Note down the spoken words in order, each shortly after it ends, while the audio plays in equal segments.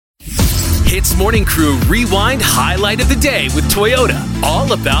HITZ Morning Crew Rewind Highlight of the Day with Toyota.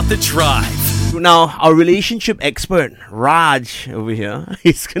 All about the drive. Now, our relationship expert, Raj, over here,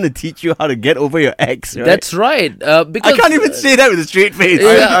 he's going to teach you how to get over your ex, right? That's right. Because I can't even say that with a straight face.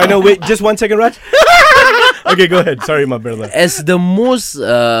 I know. Wait, just 1 second, Raj. Okay, go ahead. Sorry, my brother. as the most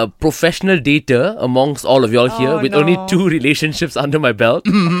professional dater amongst all of y'all here, with only 2 relationships under my belt.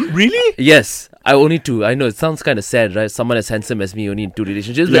 Really? Yes, I only 2. I know it sounds kind of sad, right? Someone as handsome as me only in 2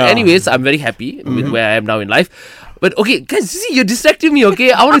 relationships. But Yeah. anyways, I'm very happy with where I am now in life. But okay, guys, see, you're distracting me,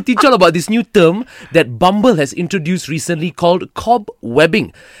 okay? I want to teach you all about this new term that Bumble has introduced recently called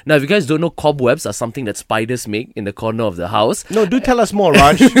cobwebbing. Now, if you guys don't know, cobwebs are something that spiders make in the corner of the house. No, do tell us more,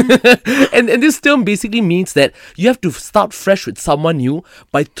 Raj. And this term basically means that you have to start fresh with someone new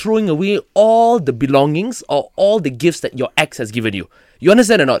by throwing away all the belongings or all the gifts that your ex has given you. You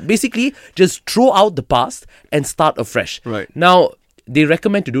understand or not? Basically, just throw out the past and start afresh. Right. Now, they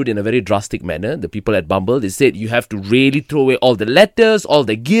recommend to do it in a very drastic manner. The people at Bumble, they said you have to really throw away all the letters, all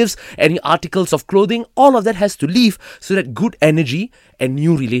the gifts, any articles of clothing. All of that has to leave so that good energy and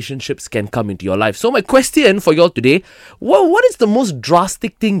new relationships can come into your life. So my question for y'all today, what is the most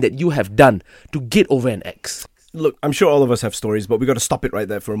drastic thing that you have done to get over an ex? Look, I'm sure all of us have stories, but we got to stop it right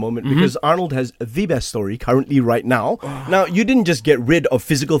there for a moment because Arnold has the best story currently right now. Now, you didn't just get rid of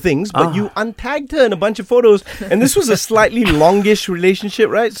physical things, but you untagged her in a bunch of photos. And this was a slightly longish relationship,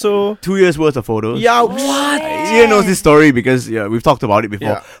 right? So, 2 years worth of photos. yeah, What? Ian knows this story because we've talked about it before.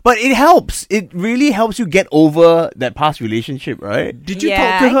 Yeah. But it helps. It really helps you get over that past relationship, right? Did you Yeah,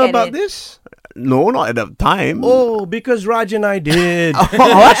 talk to I her get about it. this? No, not at the time. Oh, because Raj and I did.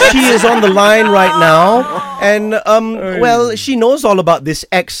 She is on the line right now. And, well, she knows all about this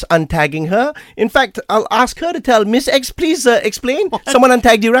ex untagging her. In fact, I'll ask her to tell Miss X, please explain. Someone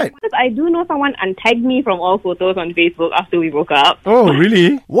untagged you, right? Because I do know someone untagged me from all photos on Facebook after we broke up. Oh,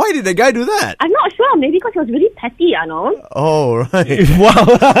 really? Why did the guy do that? I'm not sure, maybe because he was really petty, Arnold. Oh, right. Wow.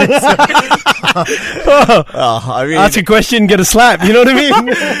 I mean, Ask a question, get a slap. You know what I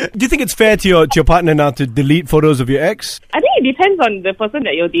mean? Do you think it's fair to your partner now to delete photos of your ex? I think it depends on the person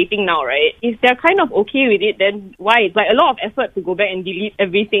that you're dating now, right? If they're kind of okay with it, then why? It's like a lot of effort to go back and delete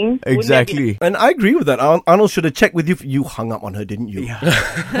everything. Wouldn't that be- exactly. And I agree with that. Arnold should have checked with you. You hung up on her, didn't you?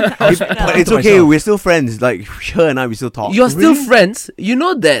 But it's okay. We're still friends. Like, her and I, we still talk. You're still friends. You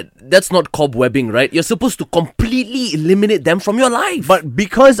know that's not cobwebbing, right? You're supposed to completely eliminate them from your life. But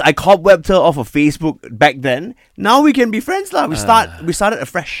because I cobwebbed her off of Facebook back then, now we can be friends, lah. We started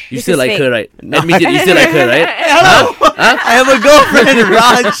afresh. you This still is like fake. her, right? Admit it, you still like her, right? Hello, I have a girlfriend,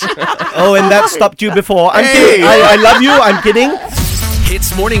 Raj. Oh, and that stopped you before. I'm kidding. I love you. I'm kidding.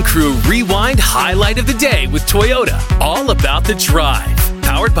 HITZ Morning Crew Rewind Highlight of the Day with Toyota. All about the drive.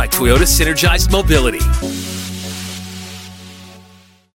 Powered by Toyota Synergized Mobility.